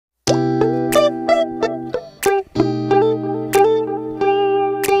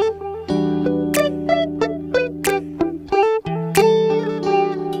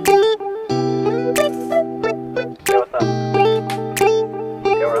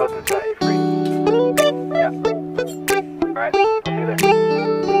host and set you free. Yeah. Alright, I'll see you there.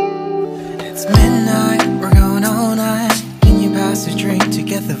 It's midnight, we're going all night. Can you pass a drink to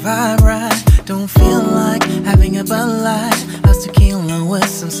get the vibe right? Don't feel like having a Bud Light. How's tequila with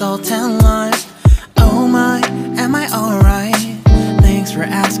some salt and lime? Oh my, am I alright? Thanks for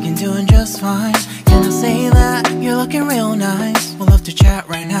asking, doing just fine. Can I say that you're looking real nice? We'll love to chat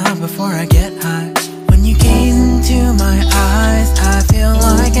right now before I get high. When you gaze into my eyes, I feel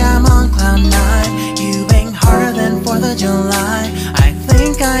like I'm on cloud nine. You bang harder than 4th of July. I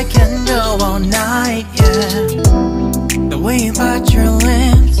think I can go all night, yeah. The way you bite your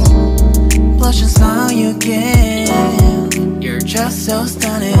lips, blush and smile you give, you're just so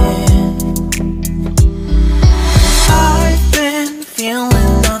stunning. I've been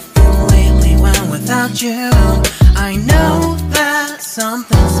feeling nothing lately when without you. I know that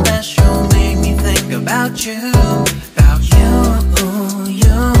something special made me think about you. About you,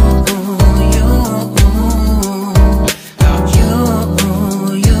 you, you. About you,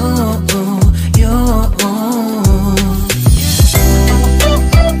 you, you.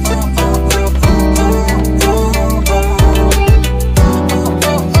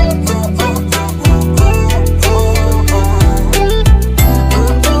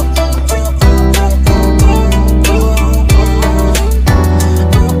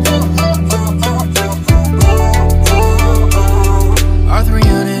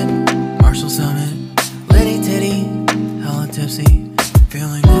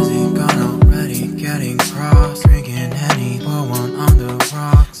 Feeling dizzy, gone already, getting cross, drinking Henny, pour one on the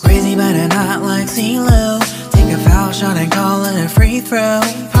rocks. Crazy but not like CeeLo. Take a foul shot and call it a free throw.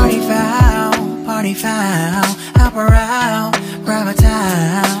 Party foul, help her out, grab a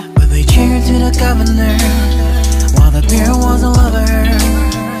towel. But they cheered to the governor, while the beer was a lover.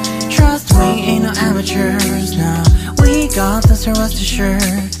 Trust me, ain't no amateurs, nah. We got this, so rest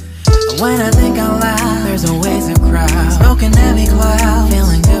assured. When I think out loud, there's always a crowd. Smoking heavy cloud,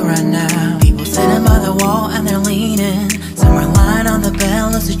 feeling good right now. People sitting by the wall and they're leaning. Some are lying on the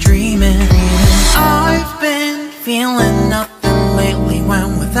bed, lucid dreaming. I've been feeling nothing lately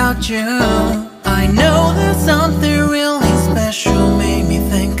when without you. I know that something really special made me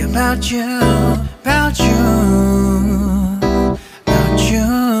think about you. About you. About you.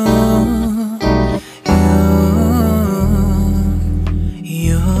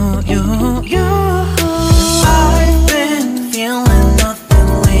 I've been feeling nothing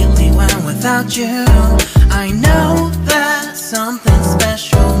lately when without you. I know that something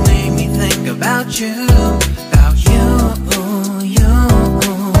special made me think about you. About you, you,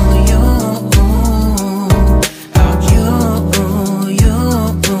 you. About you, you,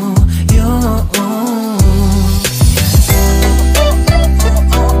 you.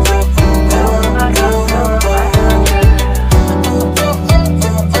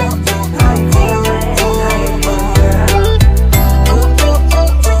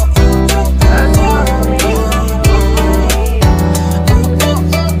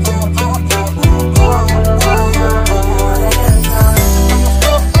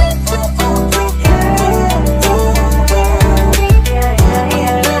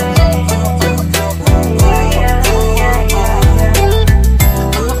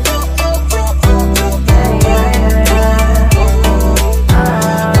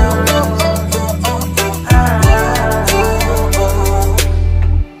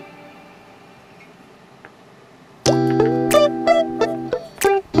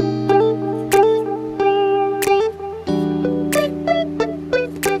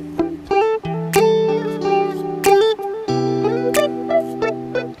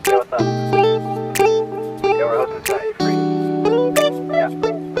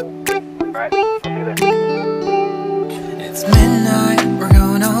 It's midnight, we're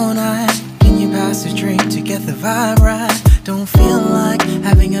going all night. Can you pass a drink to get the vibe right? Don't feel like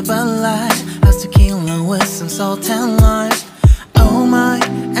having a Bud Light. How's tequila with some salt and lime? Oh my,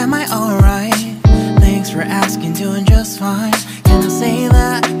 am I alright? Thanks for asking, doing just fine. Can I say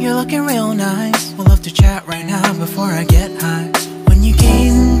that you're looking real nice? We'll love to chat right now before I get high. When you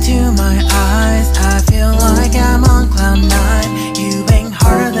gaze into my eyes, I feel like I'm on cloud nine. You bang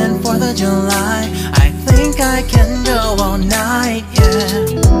harder than 4th of July. I think I can go all night, yeah.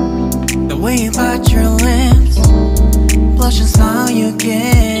 The way you bite your lips, blush and smile you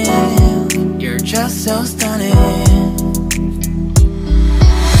give, you're just so stunning.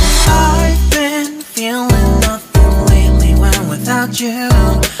 I've been feeling nothing lately when without you.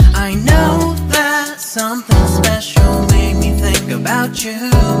 I know that something special made me think about you.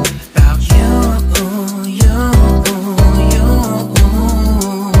 About you, you, you.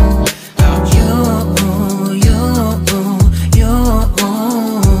 About you, you, you.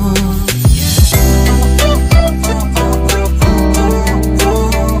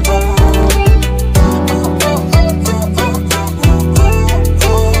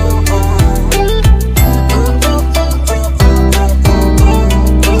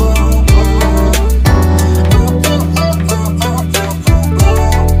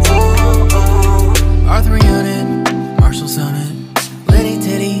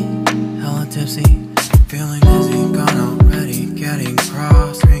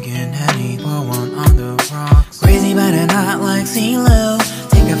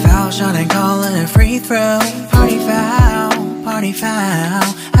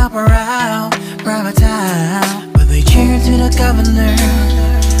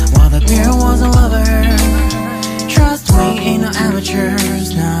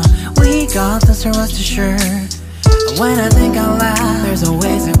 this, or what's the shirt? When I think out loud, there's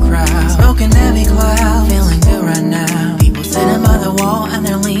always a crowd. Smoking heavy cloud, feeling good right now. People sitting by the wall and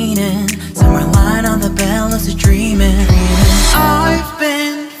they're leaning. Some are lying on the bed, lucid dreaming. I've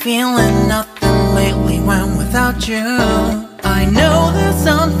been feeling nothing lately when without you. I know that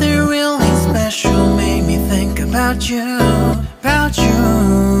something really special made me think about you, about you,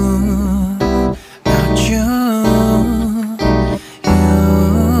 about you,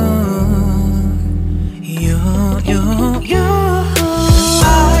 you.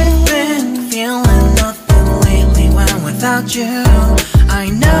 I've been feeling nothing lately when without you. I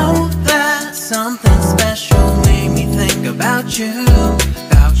know that something special made me think about you,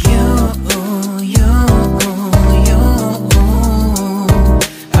 about you, you.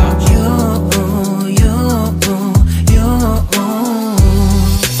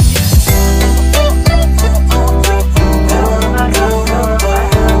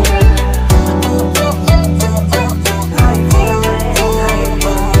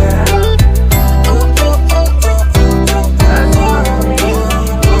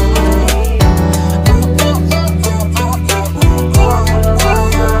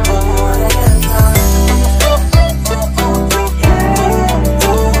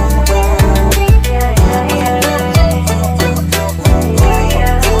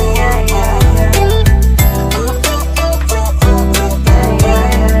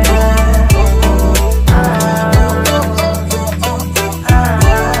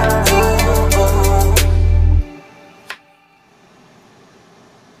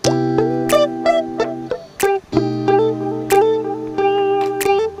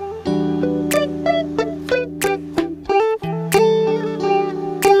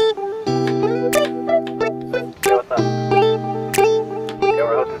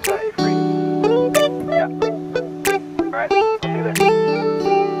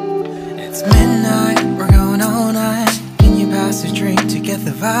 It's midnight, we're going all night. Can you pass a drink to get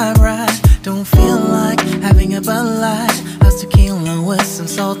the vibe right? Don't feel like having a Bud Light. How's tequila with some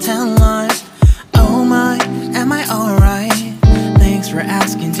salt and lime? Oh my, am I alright? Thanks for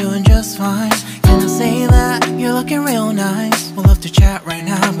asking, doing just fine. Can I say that you're looking real nice? We'll have to chat right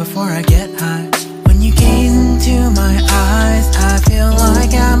now before I get high. When you gaze into my eyes, I feel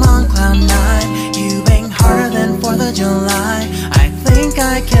like I'm on cloud nine. You bang harder than 4th of July. I think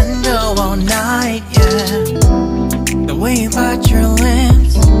I can go all night, yeah. The way you bite your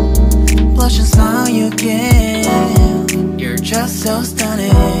lips, blush and smile you give, you're just so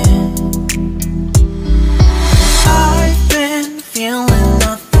stunning. I've been feeling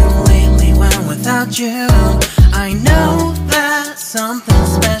nothing lately when without you. I know that something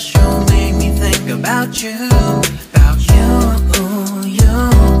special made me think about you, about you, you.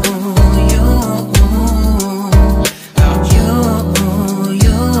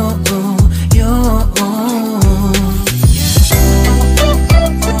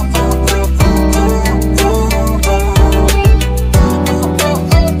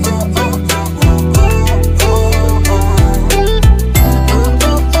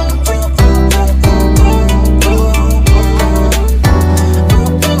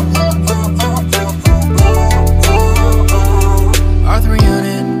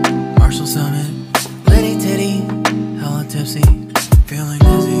 Feeling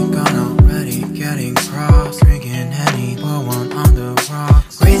dizzy, gone already, getting cross, drinking Henny, pour one on the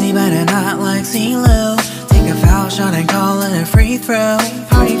rocks. Crazy but not like CeeLo. Take a foul shot and call it a free throw.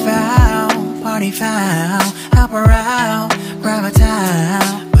 Party foul, help her out, grab a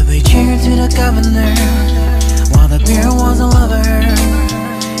towel. But they cheered to the governor, while the beer was a lover.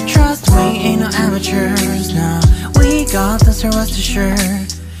 Trust we ain't no amateurs, nah. We got this, or what's the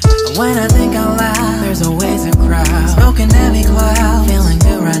shirt? When I think out loud, there's always a crowd. Smoking heavy cloud, feeling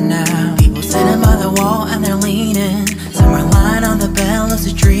good right now. People sitting by the wall and they're leaning. Some are lying on the bed,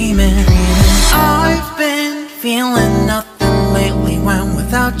 lucid dreaming. I've been feeling nothing lately when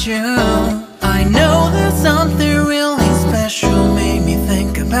without you. I know that something really special made me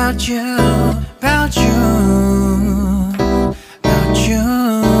think about you, about you, about you.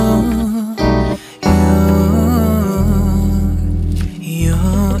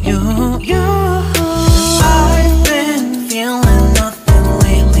 I've been feeling nothing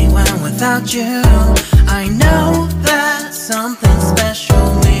lately when without you. I know that something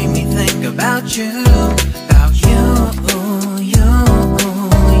special made me think about you, about you, you,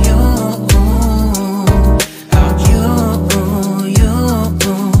 you, about you, you,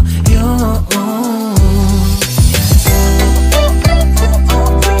 you.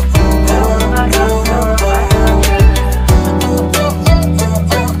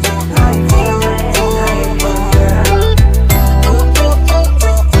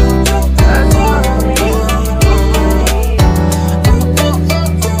 That's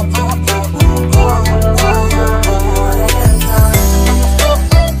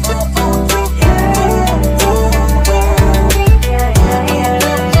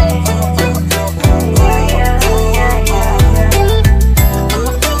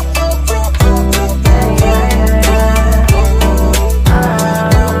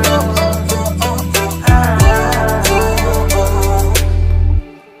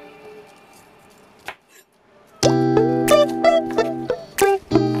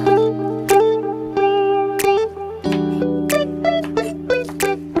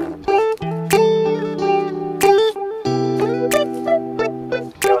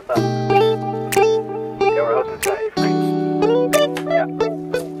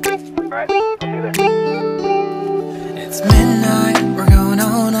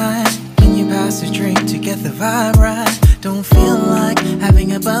the vibe right. Don't feel like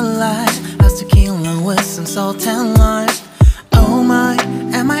having a Bud Light. How's tequila with some salt and lime? Oh my,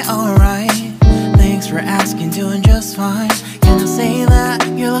 am I alright? Thanks for asking, doing just fine. Can I say that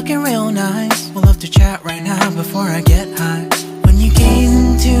you're looking real nice? We'll love to chat right now before I get high. When you gaze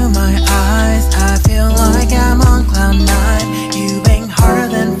into my eyes, I feel like I'm on cloud nine. You bang harder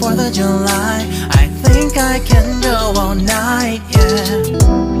than 4th of July. I think I can go all night,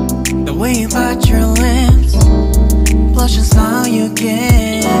 yeah. The way you bite your lips, blush and smile you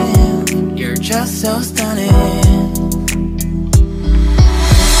give, you're just so stunning.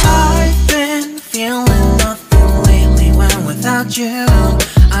 I've been feeling nothing lately when without you.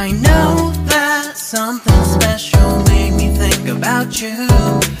 I know that something special made me think about you.